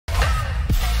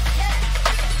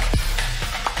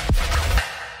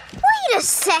a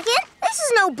second. This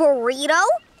is no burrito.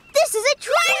 This is a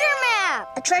treasure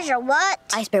map. A treasure what?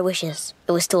 Ice Bear wishes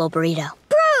it was still a burrito.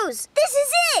 Bruce, this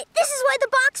is it. This is why the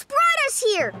box brought us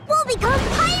here. We'll become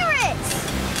pirates.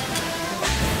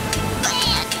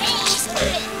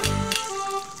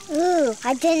 Ooh,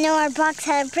 I didn't know our box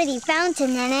had a pretty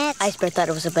fountain in it. Ice Bear thought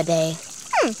it was a bidet.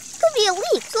 Could be a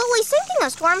leak slowly sinking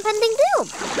us to our impending doom.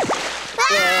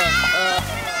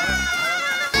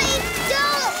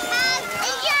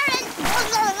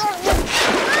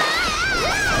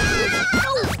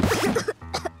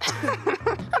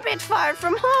 A bit far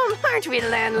from home, aren't we,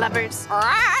 landlubbers?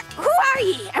 Who are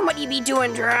ye, and what ye be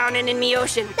doing drowning in the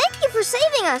ocean? Thank you for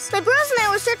saving us. My bros and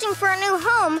I were searching for a new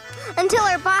home until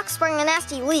our box sprung a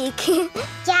nasty leak.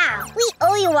 Yeah, we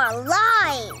owe you our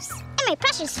lives. And my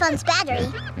precious phone's battery.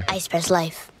 Ice Bear's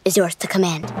life is yours to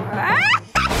command.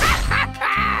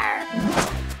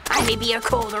 I may be a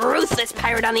cold, ruthless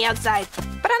pirate on the outside,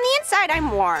 but on the inside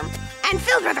I'm warm and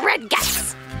filled with red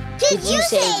guts. Did you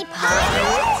say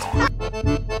pirate?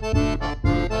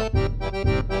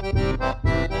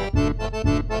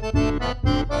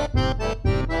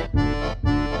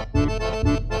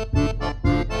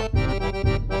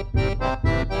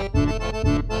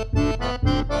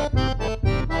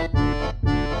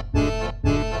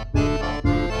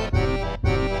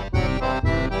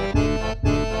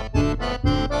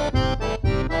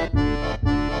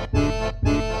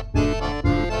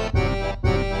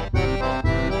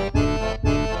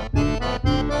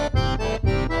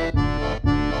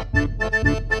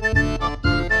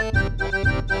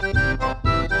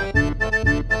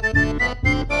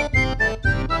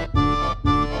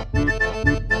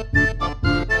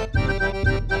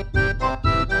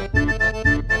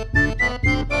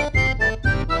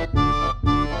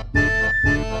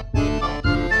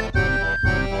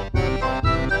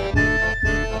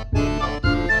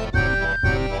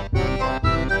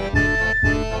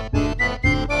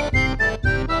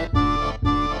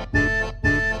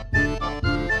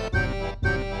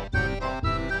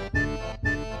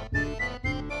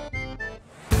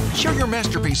 Share your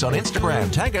masterpiece on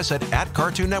Instagram. Tag us at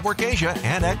Cartoon Network Asia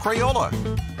and at Crayola.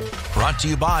 Brought to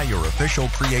you by your official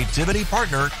creativity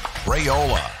partner,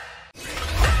 Crayola.